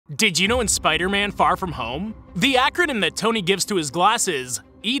Did you know in Spider-Man Far From Home, the acronym that Tony gives to his glasses,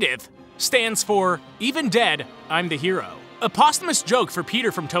 E.D.I.T.H, stands for Even Dead, I'm the Hero, a posthumous joke for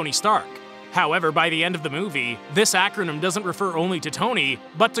Peter from Tony Stark. However, by the end of the movie, this acronym doesn't refer only to Tony,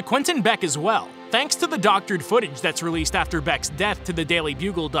 but to Quentin Beck as well. Thanks to the doctored footage that's released after Beck's death to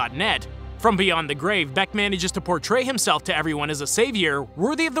thedailybugle.net, from beyond the grave, Beck manages to portray himself to everyone as a savior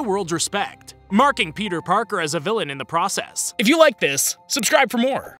worthy of the world's respect, marking Peter Parker as a villain in the process. If you like this, subscribe for more.